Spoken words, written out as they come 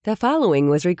The following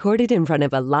was recorded in front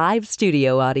of a live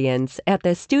studio audience at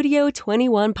the Studio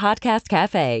 21 Podcast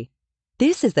Cafe.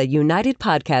 This is the United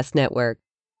Podcast Network.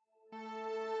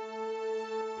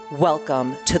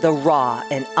 Welcome to the raw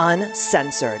and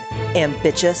uncensored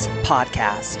Ambitious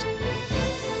Podcast.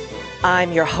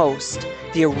 I'm your host,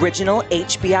 the original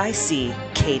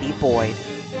HBIC, Katie Boyd.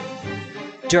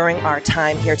 During our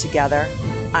time here together,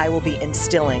 I will be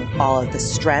instilling all of the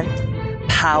strength,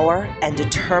 power, and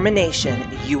determination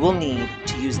you will need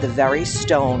to use the very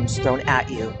stones thrown at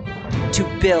you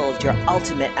to build your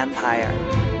ultimate empire.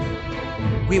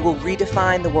 We will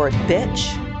redefine the word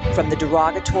bitch from the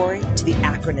derogatory to the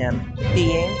acronym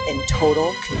being in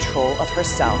total control of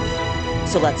herself.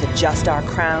 So let's adjust our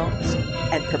crowns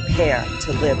and prepare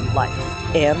to live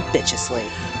life ambitiously.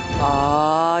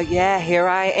 Oh, yeah, here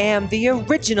I am, the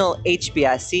original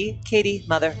HBIC, Katie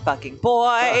motherfucking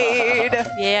Boyd.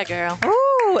 Yeah, girl.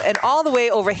 Ooh, and all the way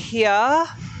over here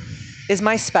is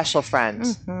my special friend.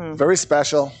 Mm-hmm. Very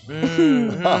special.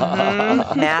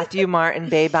 Matthew Martin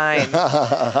Babine.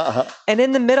 And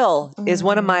in the middle is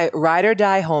one of my ride or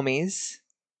die homies.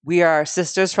 We are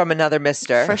sisters from another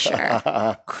mister. For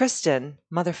sure. Kristen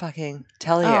motherfucking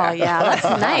Tellier. Oh, yeah, that's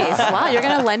nice. Wow, you're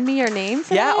going to lend me your name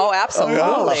today? Yeah, oh, absolutely.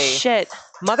 Oh, shit.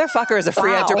 Motherfucker is a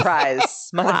free Wow. enterprise.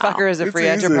 Motherfucker is a It's free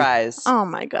easy. enterprise. Oh,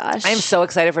 my gosh. I am so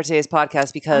excited for today's podcast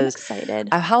I'm because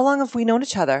excited. how long have we known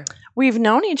each other? We've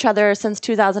known each other since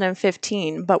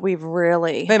 2015, but we've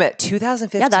really... Wait a minute,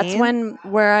 2015? Yeah, that's when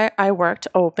where I worked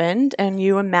opened, and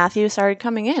you and Matthew started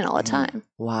coming in all the time.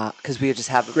 Wow, because we just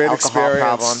have Great alcohol experience.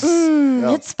 problems.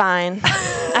 Yeah. It's fine.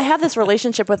 I have this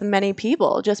relationship with many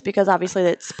people just because obviously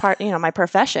it's part, my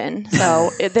profession. So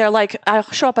they're like, I'll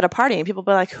show up at a party and people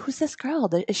be like, who's this girl?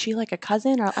 Is she like a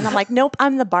cousin? And I'm like, nope,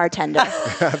 I'm the bartender.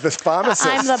 The pharmacist.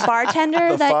 I'm the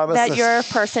bartender The that pharmacist. your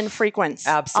person frequents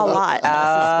Absolutely. a lot. This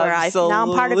is where now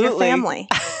I'm part of your Absolutely. family.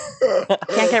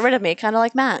 Can't get rid of me, kind of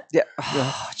like Matt. Yeah,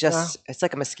 it's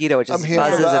like a mosquito. It just I'm here for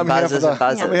buzzes the, and I'm here for buzzes the, and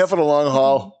buzzes. I'm here for the long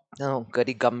haul. Oh,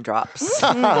 goody gumdrops.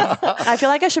 I feel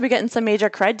like I should be getting some major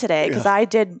cred today because I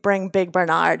did bring Big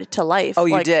Bernard to life. Oh,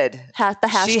 you Like, did? the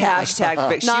hashtag. She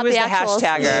hashtagged. She Not was the the actual-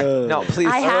 hashtagger. No, please.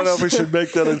 I I don't know if we hash- should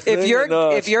make that a thing.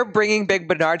 If you're bringing Big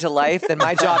Bernard to life, then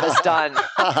my job is done.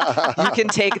 You can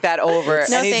take that over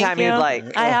No, anytime thank you. you'd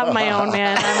like. I have my own,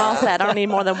 man. I'm all set. I don't need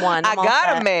more than one. I I'm all got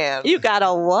a set. man. You got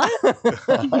a what?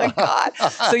 Oh my God.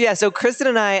 So Kristen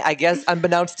and I guess,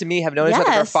 unbeknownst to me, have known each other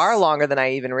for Yes. far longer than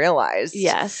I even realized.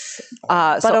 Yes.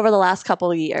 But But over the last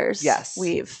couple of years, Yes.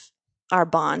 our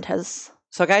bond has...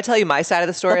 So I got to tell you my side of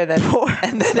the story, and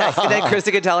then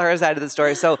Kristen can tell her side of the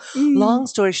story. So, long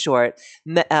story short,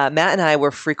 Matt and I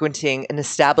were frequenting an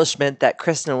establishment that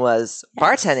Kristen was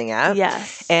bartending at.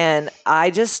 Yes. And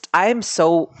I'm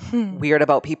so weird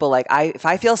about people. Like, if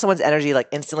I feel someone's energy, like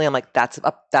instantly, I'm like, that's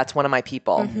one of my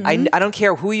people. I don't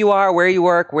care who you are, where you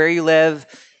work, where you live.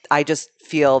 I just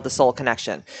feel the soul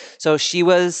connection. So she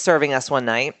was serving us one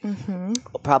night,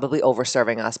 probably over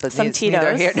serving us, but Some neither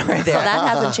Tito's. here nor there. So that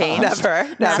hasn't changed.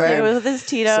 Never. Matthew Same. was with his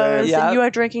Tito's, Same. and you were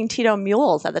drinking Tito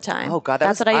Mules at the time. Oh God, that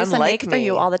that's was what I used to unlike make for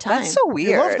you me. all the time. That's so You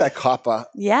weird. love that copper.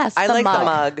 Yes, I like the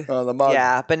mug. Oh, the mug.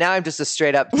 Yeah, but now I'm just a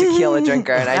straight up tequila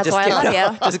drinker, and I That's just why I give love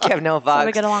no, you. just give no So we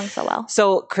fucks. get along so well.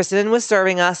 So Kristen was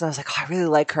serving us, and I was like, oh, I really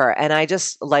like her, and I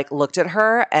just looked at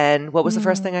her, and what was the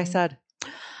first thing I said?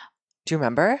 Do you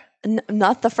remember?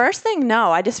 Not the first thing,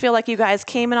 no. I just feel like you guys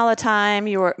came in all the time.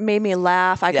 You made me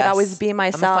laugh. I could Yes. always be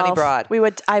myself. funny broad.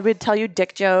 I would tell you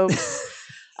dick jokes.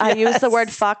 I use the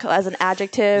word fuck as an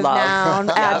adjective, Love. noun,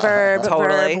 Yeah. adverb,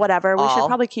 Totally. verb, whatever. We All. should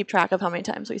probably keep track of how many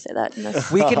times we say that in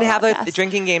this. We can have a podcast.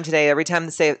 drinking game today. Every time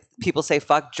people say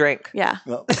fuck, drink. Yeah.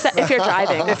 No. Except if you're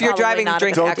driving. If you're probably driving, not a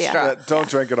drink good Don't, idea. extra. don't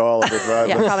drink at all if you're driving.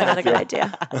 Yeah, probably not a good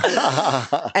idea.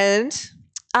 And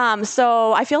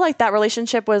So I feel like that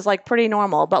relationship was pretty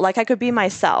normal, but I could be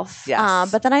myself.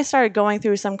 Yes. But then I started going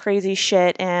through some crazy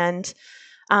shit, and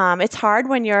it's hard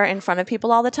when you're in front of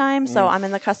people all the time. So I'm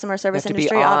in the customer service have to be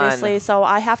industry, on. obviously. So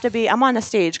I'm on a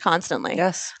stage constantly.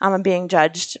 yes, I'm being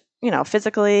judged,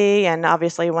 physically, and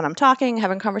obviously when I'm talking,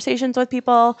 having conversations with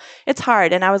people, it's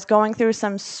hard. And I was going through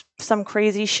some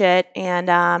crazy shit, and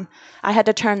I had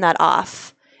to turn that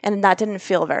off. And that didn't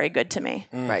feel very good to me.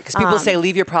 right. Because people say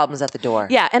leave your problems at the door.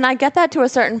 Yeah, and I get that to a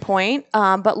certain point,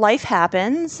 but life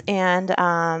happens, and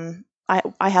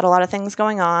I had a lot of things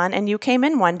going on, and you came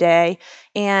in one day,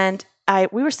 and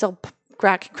we were still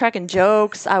cracking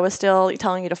jokes. I was still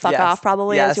telling you to fuck Yes. off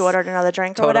probably Yes. as you ordered another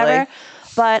drink or Totally. whatever,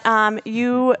 but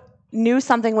you knew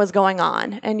something was going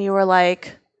on, and you were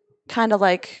kind of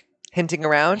Hinting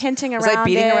around. hinting around Was I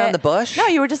beating it. around the bush? No,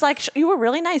 you were just you were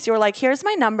really nice. You were like, here's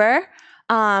my number.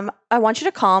 I want you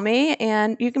to call me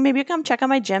and you can maybe come check out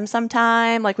my gym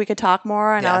sometime. Like we could talk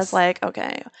more. And I was like,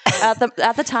 okay. At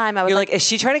the time I was You're like, is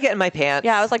she trying to get in my pants?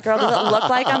 yeah, I was like, girl, does it look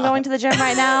like I'm going to the gym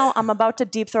right now? I'm about to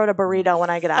deep throat a burrito when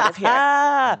I get out of here.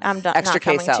 I'm done. Extra not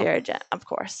coming queso. to your gym, of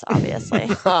course, obviously.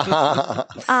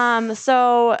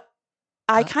 So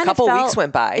I kind of couple felt, weeks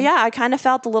went by. Yeah, I kind of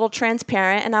felt a little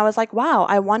transparent, and I was like, wow,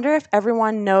 I wonder if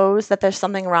everyone knows that there's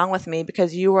something wrong with me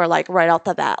because you were like right out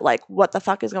the bat, like, what the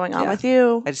fuck is going on with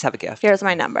you? I just have a gift. Here's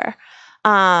my number.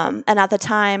 And at the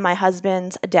time, my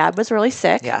husband's dad was really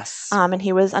sick. Yes. And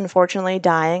he was unfortunately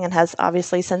dying and has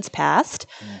obviously since passed.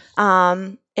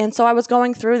 And so I was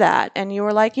going through that. And you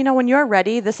were like, when you're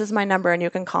ready, this is my number and you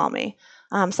can call me.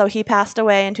 So he passed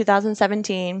away in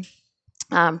 2017.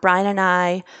 Brian and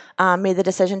I made the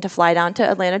decision to fly down to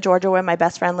Atlanta, Georgia, where my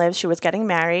best friend lives. She was getting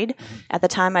married. At the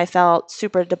time, I felt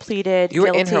super depleted. You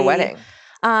were in her wedding.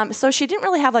 So she didn't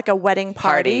really have like a wedding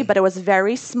party. But it was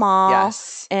very small.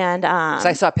 Yes. And 'cause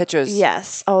I saw pictures.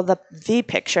 Yes. Oh, the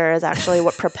picture is actually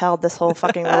what propelled this whole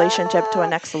fucking relationship to a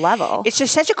next level. It's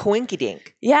just such a coinky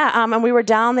dink. Yeah. And we were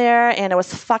down there and it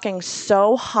was fucking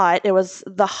so hot. It was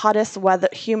the hottest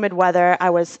humid weather. I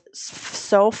was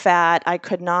so fat. I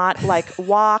could not like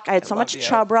walk. I had so much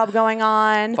chub rub going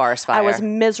on. Forest fire. I was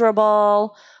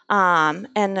miserable.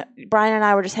 And Brian and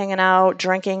I were just hanging out,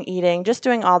 drinking, eating, just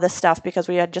doing all this stuff because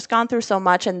we had just gone through so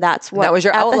much. And that was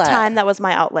your outlet. At the time, that was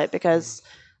my outlet because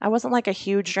I wasn't like a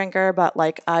huge drinker, but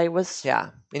like I was. Yeah.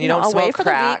 And you don't away smoke for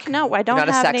crack. the week. No, I don't You're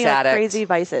not have a sex any like, addict. crazy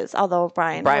vices. Although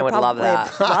Brian would love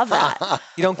that. Love that.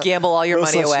 You don't gamble all your No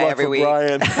money such away luck every for week.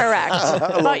 Brian. Correct.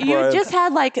 love But you Brian. just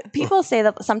had like, people say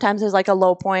that sometimes there's like a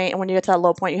low point, and when you get to that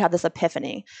low point, you have this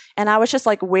epiphany. And I was just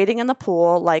like waiting in the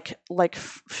pool, like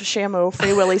Shamu,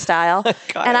 Free Willy style.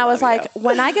 God, and I was like, you.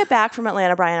 when I get back from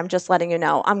Atlanta, Brian, I'm just letting you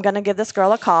know, I'm going to give this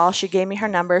girl a call. She gave me her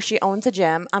number. She owns a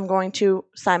gym. I'm going to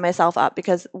sign myself up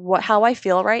because how I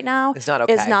feel right now It's not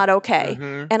okay. is not okay.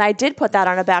 Mhm. And I did put that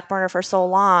on a back burner for so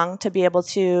long to be able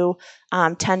to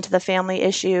tend to the family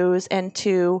issues and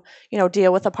to,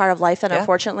 deal with a part of life that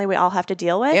unfortunately we all have to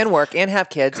deal with. And work and have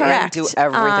kids Correct. and do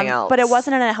everything else. But it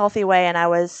wasn't in a healthy way. And I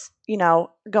was,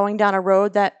 going down a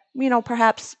road that,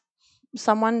 perhaps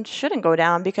someone shouldn't go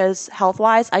down because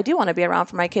health-wise, I do want to be around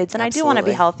for my kids and I do want to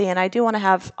be Absolutely. healthy and I do want to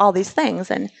have all these things.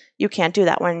 And you can't do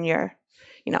that when you're,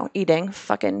 eating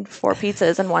fucking 4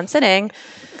 pizzas in one sitting.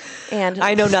 And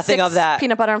I know nothing 6 of that.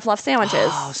 peanut butter and fluff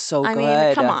sandwiches. Oh, so I good.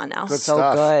 mean, come on now. Good So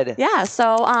stuff. good. Yeah.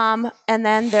 So, and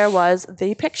then there was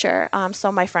the picture.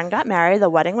 So my friend got married. The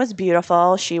wedding was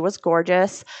beautiful. She was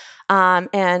gorgeous.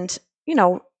 And,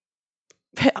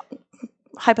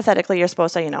 hypothetically, you're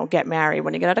supposed to, get married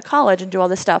when you get out of college and do all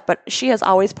this stuff. But she has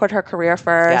always put her career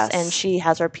first, Yes. and she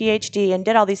has her PhD and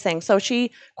did all these things. So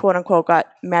she, quote unquote, got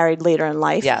married later in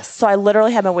life. Yes. So I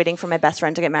literally have been waiting for my best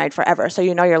friend to get married forever. So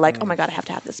you're like, oh my God, I have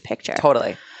to have this picture.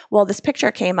 Totally. Well, this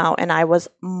picture came out, and I was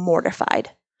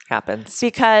mortified. Happens.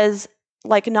 Because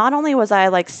like not only was I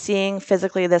like seeing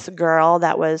physically this girl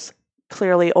that was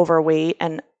clearly overweight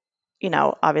and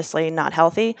obviously not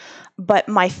healthy, but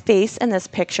my face in this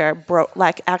picture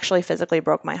actually physically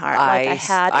broke my heart.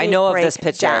 I know of this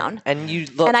picture breakdown. and you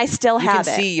look, And I still you have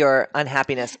can it. see your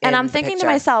unhappiness And in I'm the thinking to picture.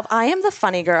 myself, I am the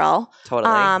funny girl.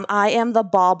 Totally. I am the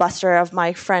ball buster of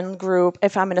my friend group.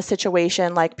 If I'm in a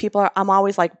situation, like I'm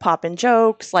always like popping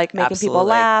jokes, like making people Absolutely.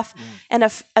 laugh. And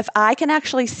if I can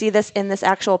actually see this in this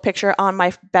actual picture on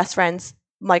my best friend's,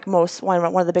 like one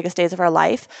of the biggest days of our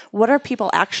life, what are people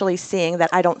actually seeing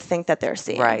that I don't think that they're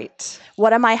seeing? Right.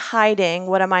 What am I hiding?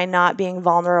 What am I not being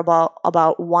vulnerable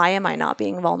about? Why am I not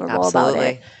being vulnerable about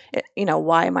it?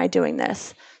 Why am I doing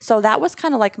this? So that was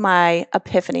kind of like my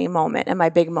epiphany moment and my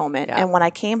big moment. Yeah. And when I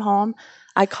came home,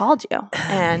 I called you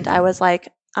and I was like,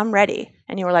 I'm ready.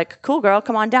 And you were like, cool, girl,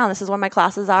 come on down. This is where my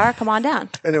classes are. Come on down.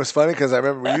 And it was funny because I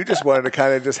remember you just wanted to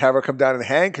kind of just have her come down and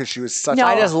hang because she was such No.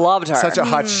 I just loved her. such a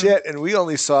hot shit, and we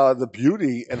only saw the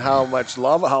beauty and how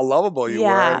lovable you were,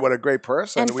 Yeah. and what a great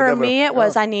person. And We for never- me, it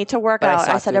was, I need to work But I out.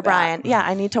 saw I said through to that. Brian, yeah,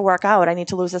 I need to work out. I need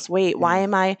to lose this weight. Why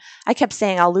am I kept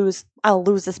saying I'll lose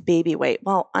this baby weight.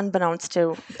 Well, unbeknownst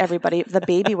to everybody, the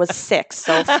baby was 6.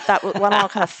 So that was what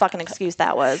kind of fucking excuse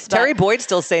that was. But Terry Boyd's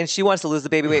still saying she wants to lose the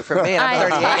baby weight from me, and I'm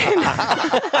 38.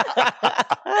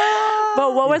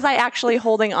 But what was I actually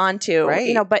holding on to?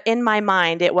 Right. But in my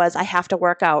mind, it was, I have to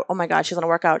work out. Oh my God, she's going to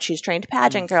work out. She's trained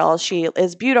pageant girl. She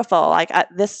is beautiful. Like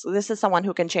this is someone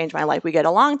who can change my life. We get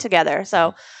along together.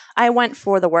 So I went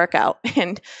for the workout,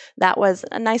 and that was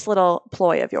a nice little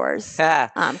ploy of yours. Yeah.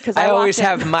 Because I always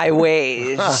walked in- have my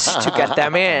ways to get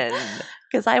them in.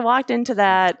 Because I walked into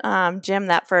that gym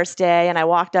that first day, and I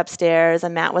walked upstairs,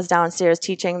 and Matt was downstairs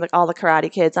teaching all the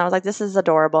karate kids. And I was like, this is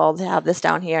adorable to have this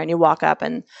down here. And you walk up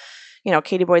and,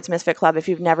 Katie Boyd's Misfit Club, if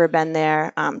you've never been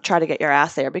there, try to get your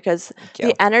ass there because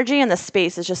the energy and the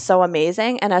space is just so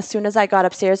amazing. And as soon as I got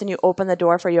upstairs and you opened the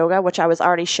door for yoga, which I was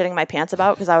already shitting my pants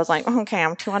about because I was like, okay,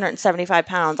 I'm 275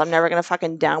 pounds. I'm never going to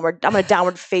fucking I'm going to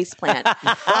downward face plant through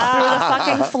the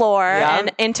fucking floor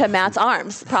and into Matt's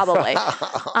arms, probably.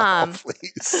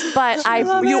 But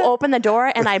you opened the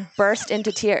door and I burst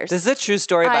into tears. This is a true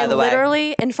story, by the way.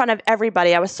 Literally, in front of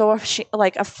everybody, I was so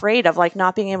afraid of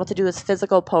not being able to do this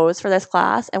physical pose for this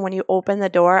class, and when you opened the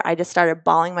door I just started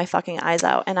bawling my fucking eyes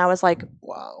out, and I was like,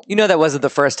 wow, that wasn't the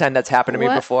first time that's happened to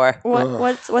me before.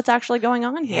 What's actually going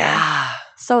on here? Yeah.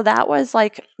 So that was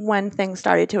when things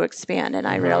started to expand, and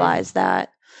I realized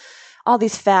that all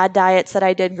these fad diets that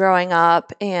I did growing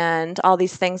up and all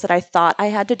these things that I thought I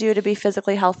had to do to be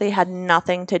physically healthy had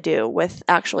nothing to do with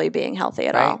actually being healthy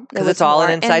at all. Because it's all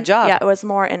an inside job. Yeah, it was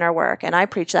more inner work, and I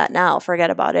preach that now. Forget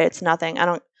about it. It's nothing. I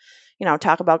don't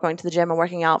talk about going to the gym and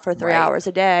working out for 3 hours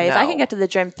a day. If I can get to the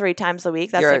gym 3 times a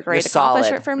week, that's a great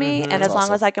accomplishment for me. And as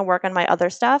long as I can work on my other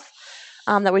stuff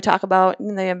that we talk about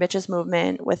in the Ambitious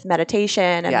Movement with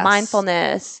meditation and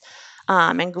mindfulness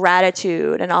and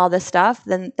gratitude and all this stuff,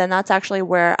 then that's actually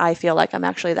where I feel like I'm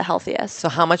actually the healthiest. So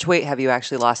how much weight have you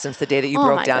actually lost since the day that you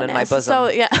broke down in my bosom? So,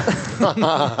 yeah.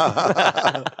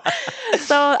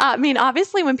 So,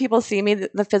 obviously when people see me,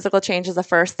 the physical change is the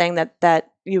first thing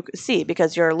that you see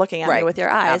because you're looking at me with your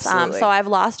eyes. So I've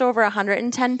lost over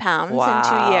 110 pounds in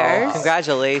 2 years.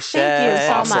 Congratulations.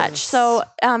 Thank you so much. So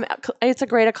it's a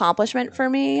great accomplishment for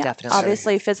me, definitely.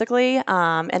 Obviously physically.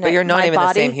 But you're not even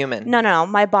the same human. No.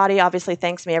 My body obviously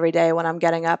thanks me every day when I'm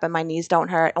getting up and my knees don't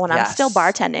hurt. When I'm still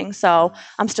bartending, so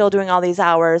I'm still doing all these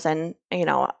hours and,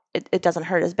 it doesn't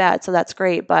hurt as bad. So that's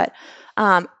great. But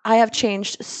I have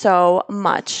changed so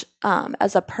much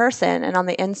as a person and on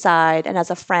the inside and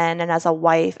as a friend and as a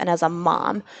wife and as a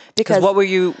mom. Because what were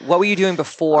you doing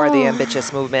before the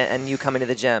Ambitious Movement and you coming to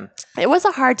the gym? It was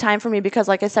a hard time for me because,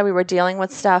 like I said, we were dealing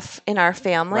with stuff in our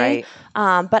family.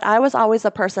 Right. But I was always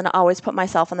the person to always put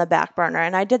myself on the back burner.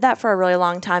 And I did that for a really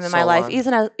long time in my life,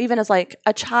 even as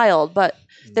a child. But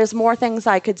there's more things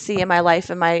I could see in my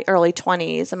life in my early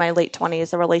 20s and my late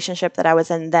 20s, the relationship that I was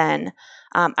in then.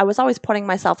 I was always putting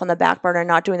myself on the back burner,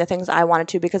 not doing the things I wanted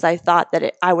to because I thought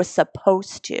that I was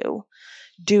supposed to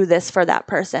do this for that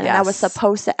person. And I was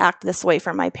supposed to act this way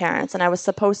for my parents. And I was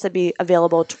supposed to be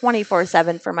available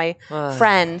 24/7 for my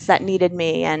friends that needed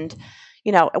me. And,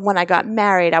 when I got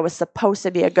married, I was supposed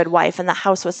to be a good wife and the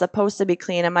house was supposed to be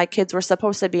clean and my kids were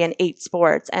supposed to be in 8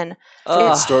 sports. And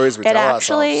stories we tell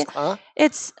ourselves. Huh?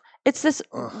 It's this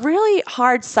really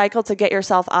hard cycle to get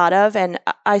yourself out of. And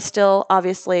I still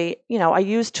obviously, I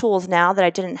use tools now that I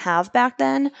didn't have back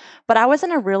then, but I was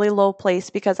in a really low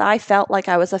place because I felt like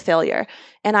I was a failure.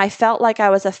 And I felt like I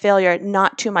was a failure,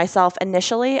 not to myself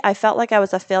initially. I felt like I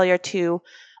was a failure to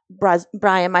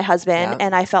Brian, my husband,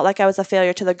 and I felt like I was a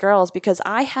failure to the girls because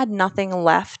I had nothing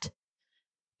left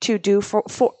to do for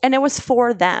and it was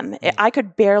for them. I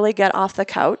could barely get off the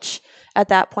couch at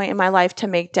that point in my life to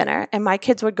make dinner. And my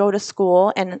kids would go to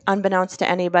school and unbeknownst to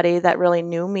anybody that really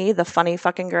knew me, the funny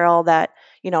fucking girl that,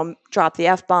 dropped the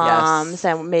F-bombs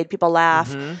and made people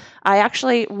laugh. I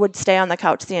actually would stay on the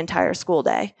couch the entire school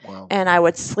day. Wow. And I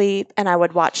would sleep and I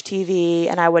would watch TV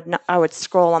and I would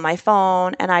scroll on my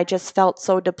phone and I just felt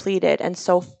so depleted and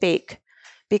so fake.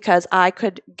 Because I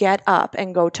could get up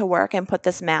and go to work and put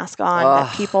this mask on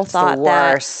that people thought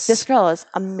that this girl is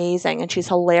amazing and she's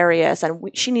hilarious and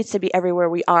she needs to be everywhere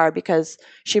we are because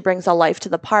she brings a life to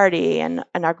the party and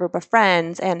our group of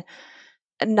friends and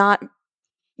not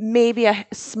maybe a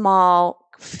small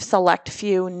select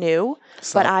few knew,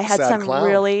 but I had some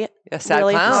really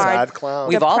hard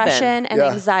depression and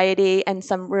anxiety and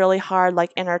some really hard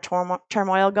inner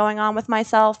turmoil going on with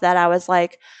myself that I was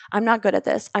like, I'm not good at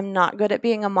this. I'm not good at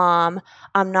being a mom.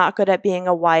 I'm not good at being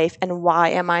a wife. And why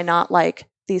am I not like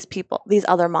these people, these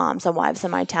other moms and wives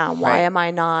in my town? Why am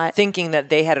I not thinking that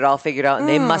they had it all figured out and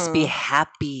they must be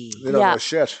happy? They don't know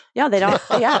shit. Yeah, they don't.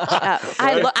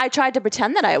 I tried to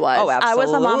pretend that I was. Oh, absolutely. I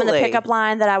was the mom in the pickup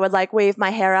line that I would wave my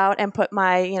hair out and put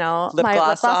my lip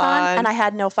gloss on, and I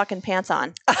had no fucking pants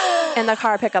on in the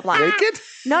car pickup line. Naked?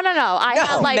 No. I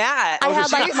had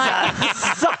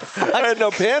I had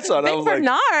no pants on. I was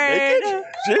Bernard.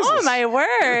 Jesus. Oh my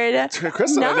word,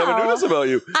 Kristen, I never knew this about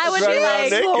you. I would be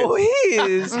like,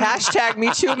 Louise, hashtag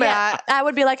me too, Matt. I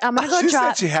would be like, I'm gonna go she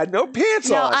drop. Said she had no pants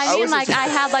no, on. I mean I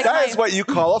had that is what you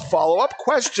call a follow-up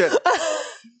question.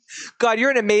 God,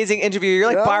 you're an amazing interviewer. You're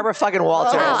like Yeah. Barbara fucking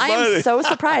Walters. Wow, I am Almighty. so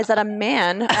surprised that a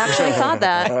man actually thought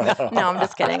that. No, I'm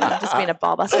just kidding. I'm just being a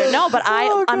ball buster. No, but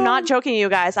I'm not joking, you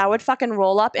guys. I would fucking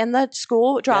roll up in the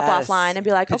school drop-off Yes. line and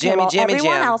be like, okay, Pajammy well, jammy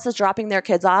everyone jam. else is dropping their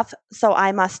kids off, so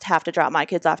I must have to drop my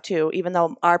kids off too, even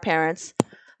though our parents...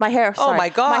 My hair, Oh, my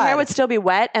God. My hair would still be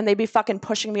wet, and they'd be fucking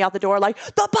pushing me out the door like,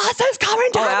 the bus is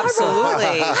coming down the road.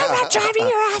 absolutely. I'm not driving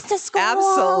your ass to school.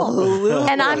 Absolutely.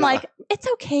 And I'm like, it's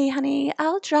okay, honey.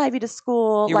 I'll drive you to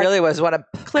school. You Like, really was want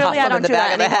to clearly I don't do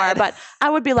that anymore, head. but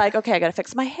I would be like, okay, I got to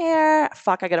fix my hair.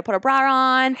 Fuck, I got to put a bra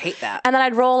on. hate that. And then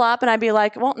I'd roll up and I'd be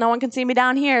like, well, no one can see me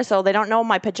down here, so they don't know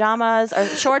my pajamas or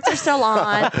shorts are still on.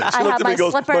 I She have looked at my me and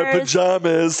goes, slippers. My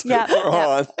pajamas Yep, are yep.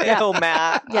 on. Yeah. Oh,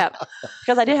 Matt. Yep.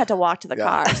 Because I did have to walk to the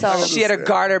Yeah. car. So She had her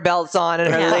garter belts on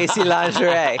and her Yeah. lacy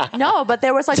lingerie. no, but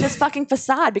there was like this fucking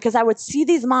facade because I would see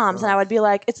these moms and I would be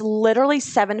like, it's literally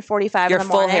 7:45 Your in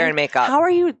the full morning. hair and makeup. How are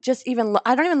you just even?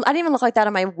 I didn't even look like that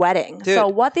at my wedding. Dude. So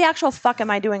what the actual fuck am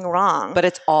I doing wrong? But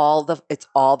it's all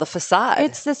the facade.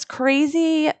 It's this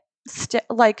crazy.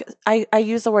 Like I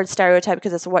use the word stereotype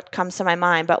because it's what comes to my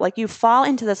mind. But like you fall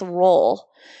into this role.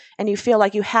 And you feel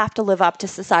like you have to live up to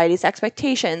society's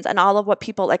expectations and all of what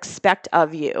people expect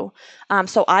of you.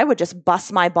 So I would just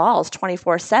bust my balls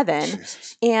 24/7.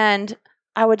 Jesus. And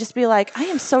I would just be like, I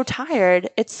am so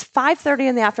tired. It's 5:30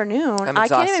 in the afternoon. I'm I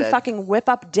can't even exhausted. fucking whip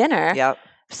up dinner. Yep.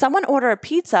 Someone order a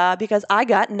pizza because I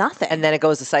got nothing. And then it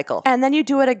goes the cycle. And then you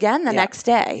do it again the Yeah. next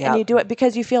day. Yeah. And you do it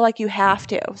because you feel like you have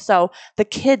to. So the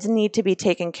kids need to be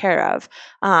taken care of.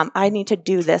 I need to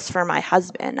do this for my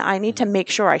husband. I need to make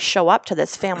sure I show up to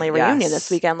this family reunion Yes.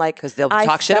 this weekend. Like, Because they'll I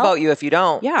talk shit felt- about you if you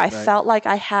don't. Yeah, I felt like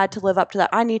I had to live up to that.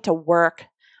 I need to work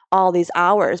all these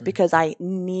hours because I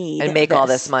need And make all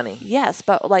this money. Yes,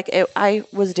 but like I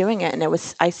was doing it, and I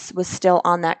was still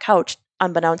on that couch,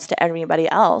 unbeknownst to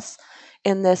everybody else,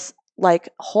 in this like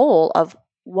hole of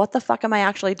what the fuck am I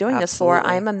actually doing this for?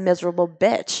 Absolutely. I'm a miserable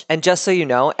bitch. And just so you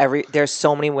know, there's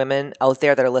so many women out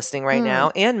there that are listening right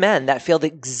now, and men that feel the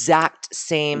exact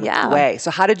same Yeah. way. So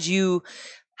how did you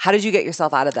get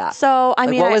yourself out of that? So I Like,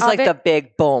 mean, what was I like the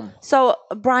big boom? So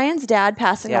Brian's dad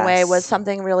passing away Yes. was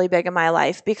something really big in my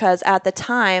life because at the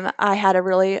time I had a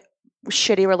really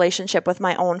shitty relationship with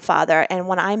my own father. And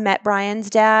when I met Brian's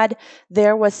dad,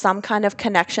 there was some kind of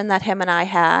connection that him and I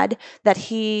had that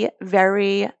he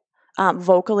very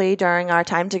vocally during our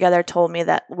time together told me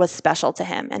that was special to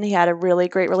him. And he had a really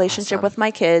great relationship Awesome. with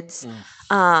my kids.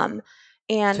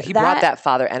 And So he brought that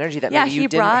father energy that Yeah, maybe you he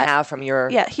didn't brought- have from your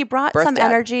Yeah, he brought birth some dad.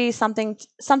 energy, something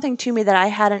to me that I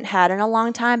hadn't had in a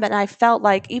long time. But I felt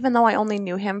like even though I only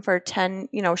knew him for 10,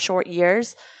 short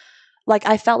years, like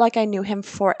I felt like I knew him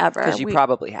forever. because you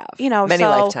probably have many so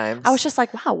lifetimes. I was just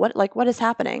like, wow, what is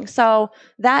happening? So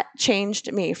that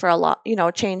changed me for a lot,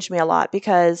 changed me a lot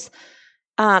because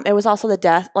it was also the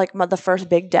death, like the first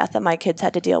big death that my kids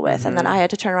had to deal with. And then I had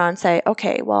to turn around and say,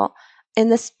 okay, well, in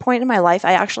this point in my life,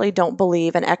 I actually don't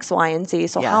believe in X, Y, and Z.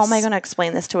 So how am I Yes. going to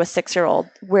explain this to a 6-year-old?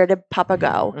 Where did Papa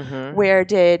go? Mhm. Where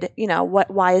did,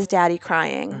 why is Daddy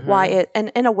crying? Mhm. Why and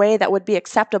in a way that would be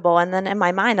acceptable. And then in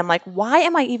my mind, I'm like, why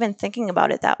am I even thinking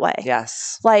about it that way?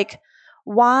 Yes. Like,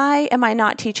 why am I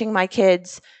not teaching my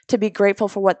kids to be grateful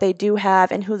for what they do have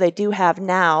and who they do have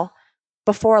now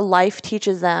before life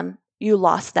teaches them you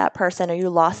lost that person or you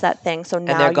lost that thing, so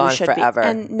now they're gone you should forever. be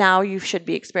and now you should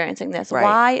be experiencing this. Right.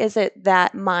 Why is it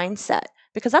that mindset?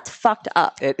 Because that's fucked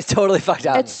up. It's totally fucked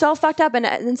up. It's so fucked up,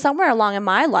 and somewhere along in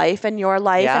my life and your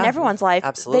life Yeah, and everyone's life, they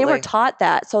absolutely. were taught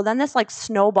that. So then this like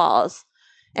snowballs,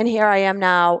 and here I am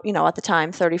now, at the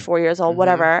time, 34 years old, Mhm.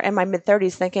 whatever, in my mid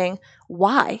 30s, thinking,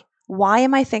 why? Why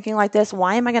am I thinking like this?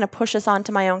 Why am I going to push this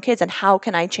onto my own kids? And how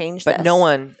can I change But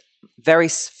this? very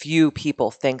few people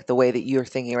think the way that you're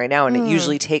thinking right now. And it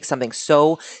usually takes something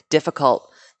so difficult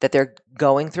that they're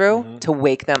going through to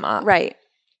wake them up. Right.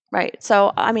 Right.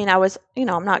 So, I mean, I was,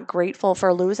 I'm not grateful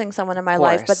for losing someone in my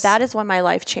life, but course. that is when my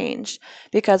life changed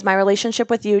because my relationship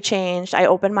with you changed. I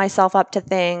opened myself up to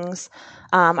things.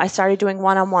 I started doing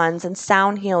one-on-ones and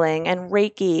sound healing and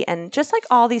Reiki and just like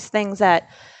all these things that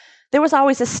there was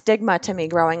always a stigma to me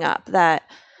growing up that,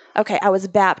 okay, I was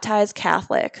baptized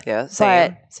Catholic. Yeah,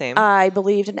 same. I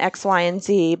believed in X, Y, and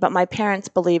Z, but my parents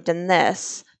believed in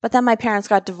this. But then my parents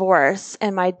got divorced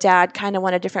and my dad kind of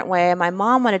went a different way and my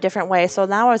mom went a different way. So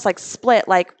now I was like split,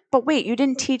 like, but wait, you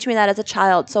didn't teach me that as a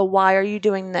child. So why are you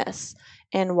doing this?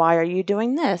 And why are you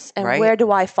doing this? And Right. where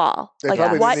do I fall? They like,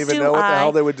 probably what didn't even do know what the I-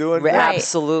 hell they were doing. Right. Right.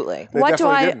 Absolutely. They what do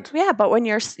definitely I? didn't. Yeah, but when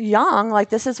you're young, like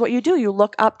this is what you do. You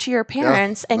look up to your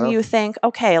parents and Yeah. you think,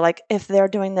 okay, like if they're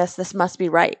doing this, this must be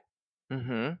right.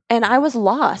 Mm-hmm. And I was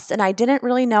lost and I didn't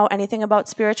really know anything about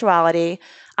spirituality.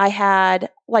 I had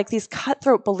like these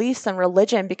cutthroat beliefs in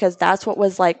religion because that's what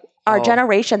was like our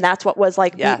generation. That's what was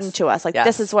like beaten to us. Like,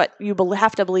 this is what you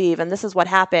have to believe and this is what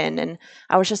happened. And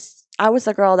I was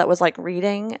the girl that was like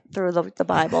reading through the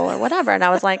Bible or whatever. And I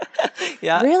was like,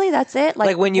 really? That's it?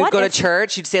 Like when you go to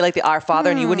church, you'd say like the Our Father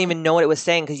and you wouldn't even know what it was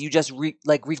saying because you just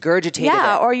regurgitated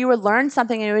it. Or you would learn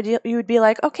something and you would be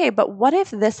like, okay, but what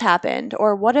if this happened?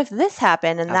 Or what if this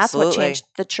happened? And that's what changed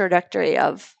the trajectory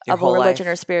of a religion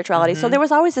or spirituality. So there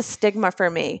was always a stigma for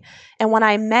me. And when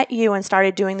I met you and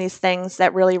started doing these things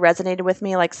that really resonated with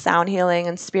me, like sound healing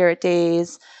and spirit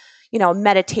days,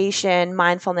 meditation,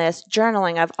 mindfulness,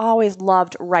 journaling. I've always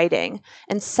loved writing.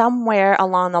 And somewhere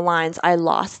along the lines, I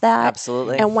lost that.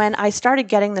 Absolutely. And when I started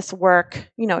getting this work,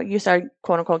 you started,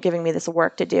 quote unquote, giving me this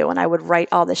work to do, and I would write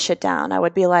all this shit down. I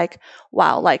would be like,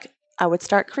 wow, like I would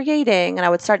start creating and I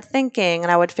would start thinking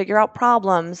and I would figure out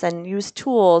problems and use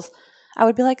tools. I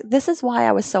would be like, this is why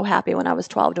I was so happy when I was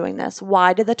 12 doing this.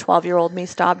 Why did the 12-year-old me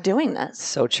stop doing this?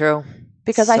 So true.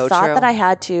 Because I thought that I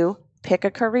had to pick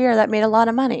a career that made a lot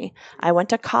of money. I went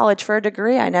to college for a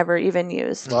degree I never even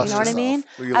used. You know what I mean?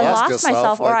 I lost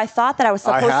myself, or I thought that I was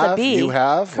supposed to be. You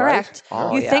have? Correct.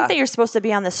 Right? You think that you're supposed to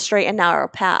be on this straight and narrow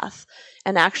path.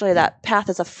 And actually that path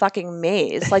is a fucking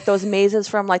maze. Like those mazes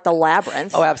from like the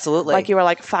Labyrinth. Oh, absolutely. Like you were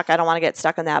like, fuck, I don't want to get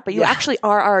stuck in that. But you actually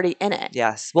are already in it.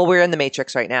 Yes. Well, we're in the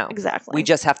Matrix right now. Exactly. We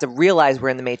just have to realize we're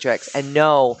in the Matrix and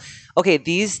know, okay,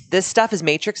 this stuff is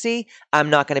matrixy. I'm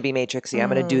not going to be matrixy. I'm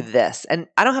going to do this. And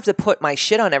I don't have to put my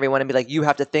shit on everyone and be like, you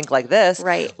have to think like this.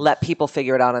 Right. Let people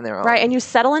figure it out on their own. Right. And you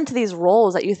settle into these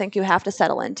roles that you think you have to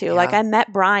settle into. Yeah. Like I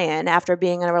met Brian after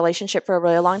being in a relationship for a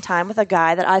really long time with a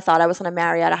guy that I thought I was going to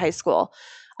marry out of high school.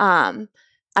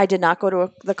 I did not go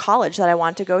to the college that I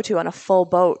wanted to go to on a full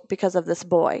boat because of this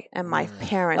boy. And my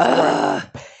parents were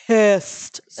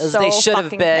pissed. As they should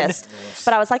have been. Pissed.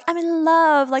 But I was like, I'm in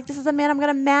love. Like, this is a man I'm going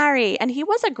to marry. And he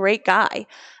was a great guy.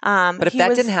 But if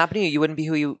that didn't happen to you, you wouldn't be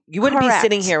you wouldn't be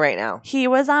sitting here right now. He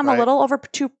was a little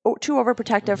too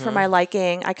overprotective for my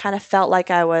liking. I kind of felt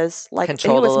like I was like,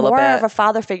 controlled he was more bit. of a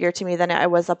father figure to me than I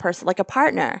was a person, like a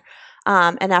partner.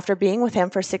 And after being with him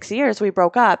for 6 years, we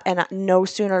broke up. And no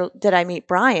sooner did I meet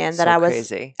Brian that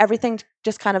everything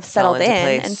just kind of settled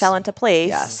in and fell into place.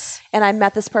 Yes. And I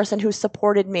met this person who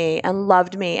supported me and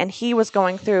loved me. And he was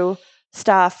going through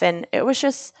stuff. And it was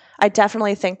just, I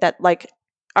definitely think that like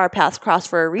our paths crossed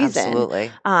for a reason.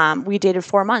 Absolutely. We dated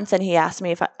 4 months and he asked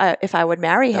me if I would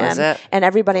marry him. That was it. And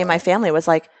everybody in my family was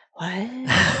like, what?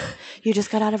 You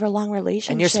just got out of a long relationship.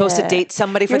 And you're supposed to date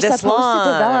somebody for this long. You're supposed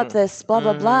to develop this, blah,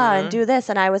 blah, blah, and do this.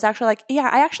 And I was actually like,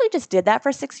 I actually just did that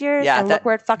for 6 years. And look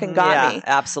where it fucking got me.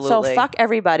 Absolutely. So fuck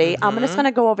everybody. I'm just going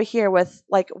to go over here with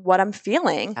like what I'm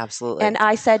feeling. Absolutely. And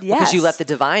I said yes. Because you let the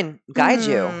divine guide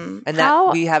you. And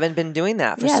that we haven't been doing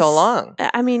that for so long.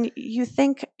 I mean, you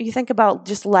think about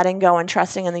just letting go and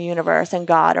trusting in the universe and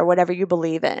God or whatever you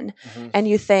believe in. And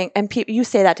you think, and you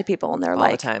say that to people and they're all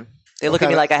the time. They look at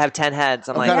me like I have 10 heads.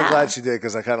 I'm like, kind of glad she did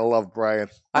because I kind of love Brian.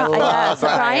 I love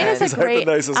Brian is He's a great. like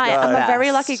the nicest guy. I'm a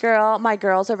very lucky girl. My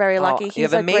girls are very lucky.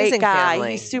 He's a great guy.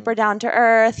 Family. He's super down to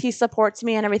earth. He supports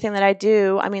me in everything that I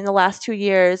do. I mean, the last 2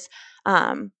 years,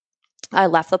 I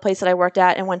left the place that I worked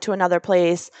at and went to another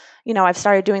place. I've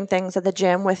started doing things at the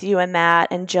gym with you and Matt,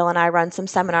 and Jill and I run some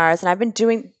seminars, and I've been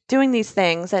doing these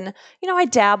things. And, I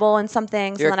dabble in some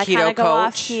things. You're and then a keto I kind of go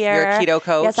off coach. here. You're a keto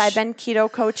coach. Yes, I've been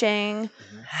keto coaching.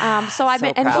 So I've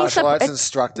been, and martial arts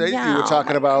instructor. You were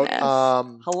talking about,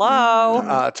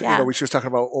 hello. She was talking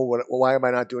about, why am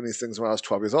I not doing these things when I was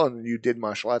 12 years old? And you did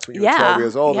martial arts when you were 12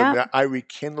 years old. And I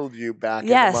rekindled you back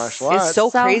into martial arts. It's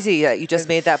so crazy that you just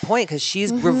made that point because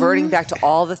she's reverting back to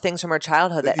all the things from her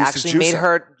childhood that actually made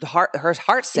her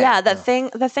heart sick. Yeah,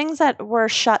 the things that were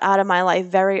shut out of my life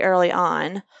very early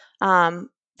on,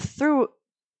 through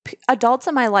adults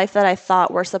in my life that I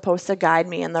thought were supposed to guide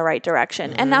me in the right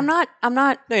direction. And I'm not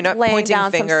you're not laying pointing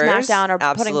down fingers. some smackdown or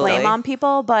putting blame on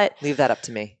people, but leave that up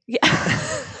to me. Yeah.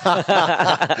 But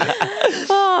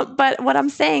what I'm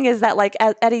saying is that like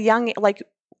at a young, like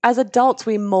as adults,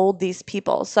 we mold these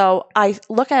people. So I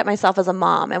look at myself as a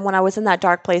mom. And when I was in that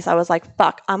dark place, I was like,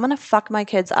 fuck, I'm going to fuck my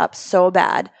kids up so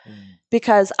bad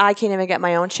because I can't even get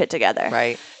my own shit together.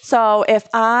 Right. So if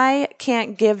I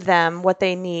can't give them what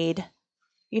they need,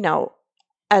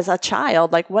 as a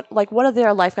child, what are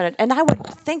their life going to, and I would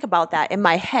think about that in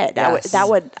my head. Yes.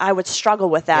 I would struggle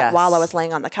with that Yes. while I was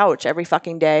laying on the couch every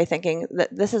fucking day thinking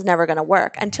that this is never going to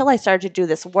work, until I started to do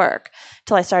this work,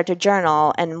 till I started to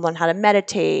journal and learn how to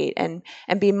meditate and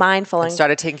be mindful and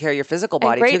started taking care of your physical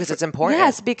body too, because it's important.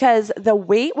 Yes, because the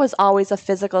weight was always a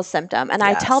physical symptom. And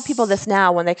I tell people this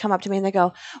now when they come up to me and they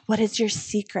go, "What is your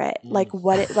secret? What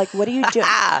do you do?"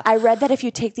 I read that if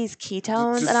you take these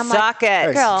ketones, and I'm suck like,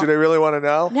 it. girl, do they really want to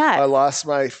know? Yeah. I lost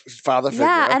my father figure.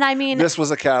 Yeah, and I mean, this was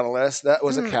a catalyst. That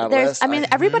was a catalyst.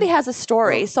 Everybody has a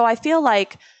story. So I feel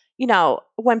like,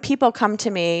 when people come to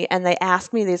me and they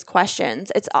ask me these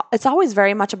questions, it's always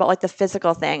very much about like the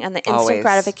physical thing and the instant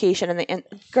gratification and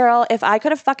girl, if I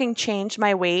could have fucking changed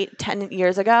my weight 10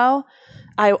 years ago,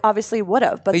 I obviously would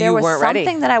have, but there was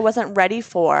something that I wasn't ready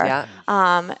for. Yeah.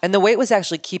 And the weight was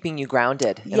actually keeping you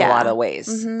grounded in a lot of ways.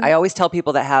 Mm-hmm. I always tell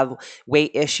people that have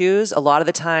weight issues, a lot of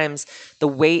the times the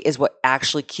weight is what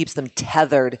actually keeps them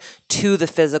tethered to the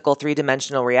physical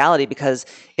 3-dimensional reality, because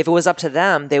if it was up to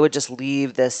them, they would just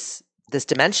leave this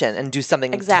dimension and do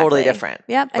something totally different.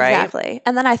 Yep, right? Exactly.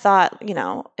 And then I thought,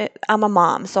 I'm a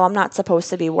mom, so I'm not supposed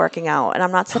to be working out and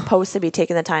I'm not supposed to be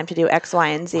taking the time to do X, Y,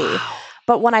 and Z. Wow.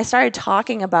 But when I started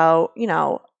talking about,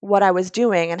 what I was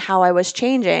doing and how I was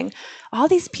changing, all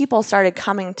these people started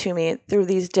coming to me through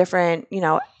these different,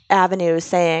 avenues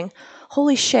saying,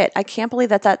 "Holy shit, I can't believe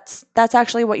that's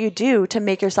actually what you do to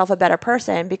make yourself a better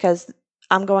person, because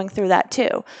I'm going through that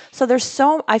too."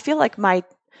 So I feel like my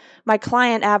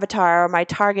client avatar or my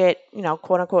target,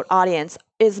 quote unquote audience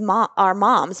are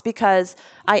moms, because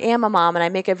I am a mom and I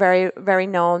make it very, very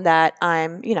known that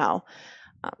I'm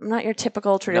not your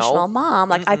typical traditional mom.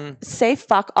 Like I say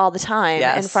fuck all the time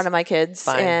in front of my kids.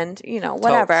 Fine. And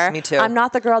whatever. Tokes. Me too. I'm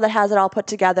not the girl that has it all put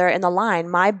together in the line.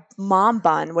 My mom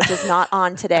bun, which is not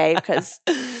on today because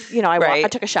I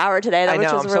took a shower today,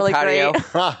 which was really great.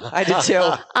 I did too.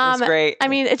 It was great. I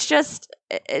mean, it's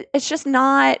just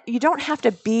not, you don't have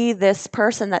to be this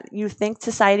person that you think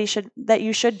society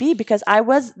you should be, because I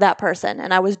was that person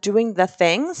and I was doing the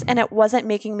things and it wasn't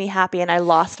making me happy and I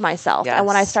lost myself. Yes. And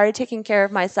when I started taking care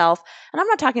of myself, and I'm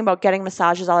not talking about getting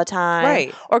massages all the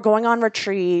time or going on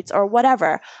retreats or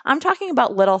whatever. I'm talking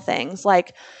about little things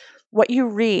like what you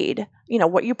read,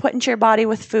 what you put into your body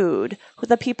with food, with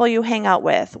the people you hang out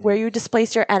with, where you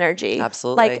displace your energy.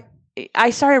 Absolutely. Like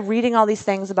I started reading all these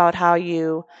things about how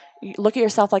you look at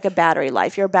yourself like a battery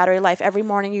life. You're a battery life. Every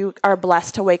morning you are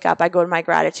blessed to wake up. I go to my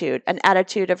gratitude. An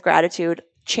attitude of gratitude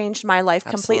changed my life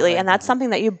completely. Absolutely. And that's something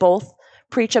that you both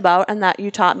preach about and that you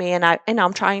taught me. And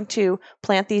I'm trying to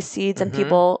plant these seeds in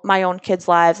people, my own kids'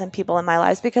 lives and people in my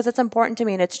lives, because it's important to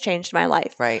me and it's changed my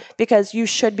life. Right. Because you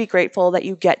should be grateful that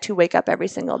you get to wake up every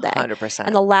single day. 100%.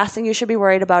 And the last thing you should be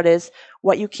worried about is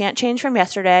what you can't change from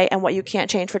yesterday and what you can't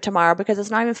change for tomorrow, because it's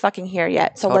not even fucking here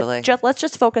yet. So let's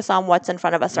just focus on what's in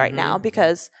front of us right now,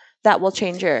 because that will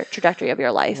change your trajectory of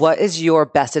your life. What is your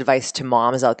best advice to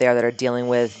moms out there that are dealing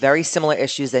with very similar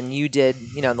issues than you did,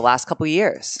 in the last couple of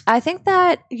years? I think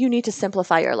that you need to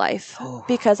simplify your life,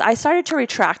 because I started to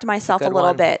retract myself a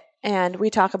little bit. And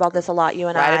we talk about this a lot, you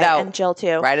and and Jill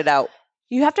too. Write it out.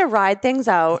 You have to ride things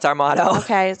out. That's our motto.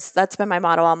 Okay, that's been my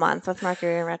motto all month with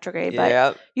Mercury in retrograde.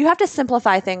 But you have to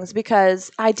simplify things,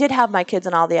 because I did have my kids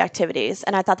in all the activities,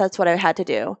 and I thought that's what I had to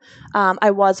do.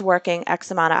 I was working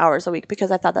X amount of hours a week because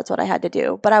I thought that's what I had to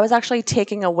do. But I was actually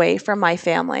taking away from my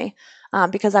family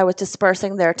because I was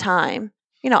dispersing their time,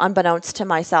 unbeknownst to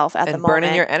myself at the moment. And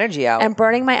burning your energy out. And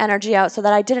burning my energy out so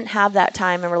that I didn't have that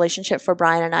time and relationship for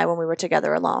Brian and I when we were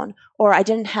together alone. Or I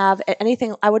didn't have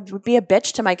anything. I would be a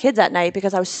bitch to my kids at night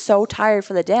because I was so tired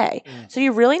for the day. So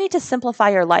you really need to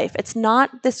simplify your life. It's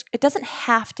not this, it doesn't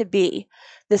have to be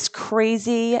this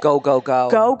crazy go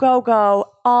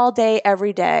all day,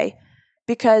 every day.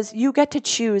 Because you get to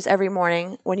choose every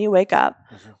morning when you wake up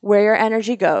where your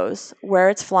energy goes, where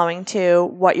it's flowing to,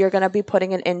 what you're going to be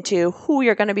putting it into, who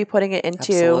you're going to be putting it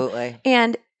into. Absolutely.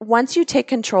 And once you take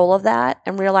control of that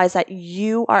and realize that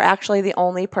you are actually the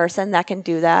only person that can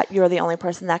do that, you're the only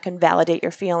person that can validate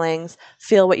your feelings,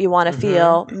 feel what you want to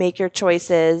feel, make your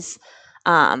choices,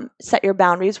 set your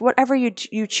boundaries, whatever you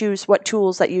choose, what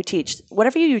tools that you teach,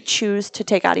 whatever you choose to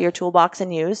take out of your toolbox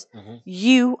and use,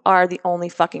 you are the only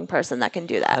fucking person that can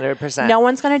do that. 100%. No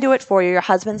one's going to do it for you. Your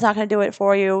husband's not going to do it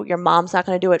for you. Your mom's not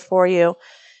going to do it for you.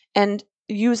 And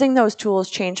using those tools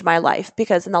changed my life,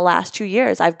 because in the last 2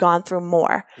 years, I've gone through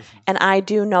more. And I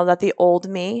do know that the old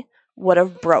me would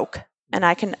have broke. And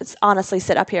I can honestly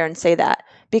sit up here and say that,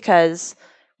 because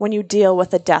when you deal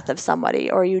with the death of somebody,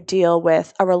 or you deal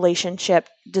with a relationship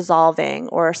dissolving,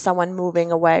 or someone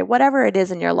moving away, whatever it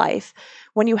is in your life,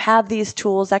 when you have these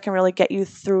tools that can really get you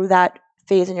through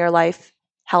phase in your life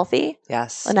healthy,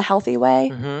 yes, in a healthy way,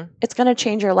 it's going to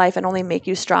change your life and only make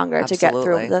you stronger to get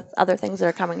through the other things that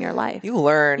are coming in your life. You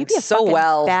learn so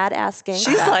well. Badass gangsta.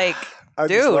 She's like, I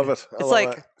dude, just love it.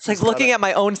 It's like looking at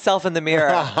my own self in the mirror.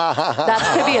 That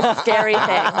could be a scary thing.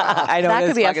 I know that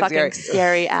could be a fucking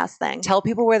scary ass thing. Tell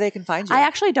people where they can find you. I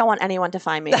actually don't want anyone to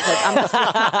find me. I'm just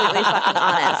completely fucking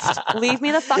honest. Leave me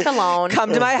the fuck alone.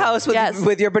 Come to my house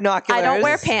with your binoculars. I don't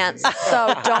wear pants,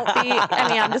 so don't be. I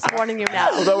mean, I'm just warning you now.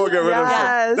 Well, then we'll get rid of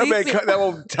that.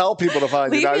 Will tell people to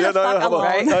find you. Leave me the fuck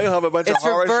alone. Now you'll have a bunch of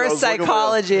horror shows. It's reverse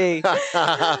psychology.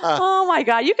 Oh my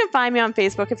God. You can find me on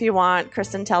Facebook if you want.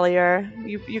 Kristen Tellier.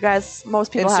 You guys,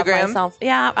 most people Instagram? have myself.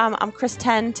 Yeah, I'm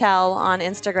Kristen Tell on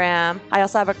Instagram. I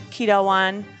also have a keto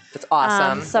one. That's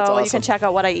awesome. So you can check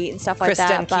out what I eat and stuff like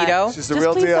that. Kristen Keto. She's the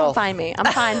real deal. Please don't find me.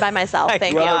 I'm fine by myself.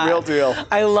 Thank you. The real deal.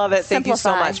 I love it. Thank you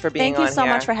so much for being on here. Thank you so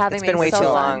much for having me. It's been way too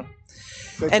long.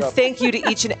 And thank you to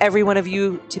each and every one of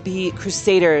you to be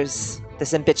crusaders,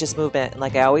 this ambitious movement. And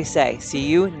like I always say, see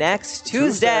you next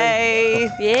Tuesday.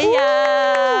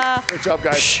 Yeah. Good job,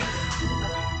 guys.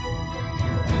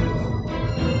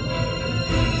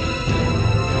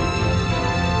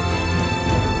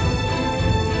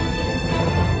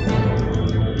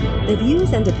 The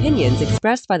views and opinions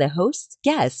expressed by the hosts,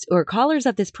 guests, or callers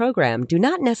of this program do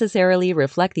not necessarily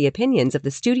reflect the opinions of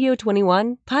the Studio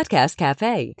 21 Podcast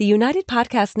Cafe, the United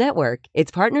Podcast Network,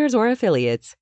 its partners, or affiliates.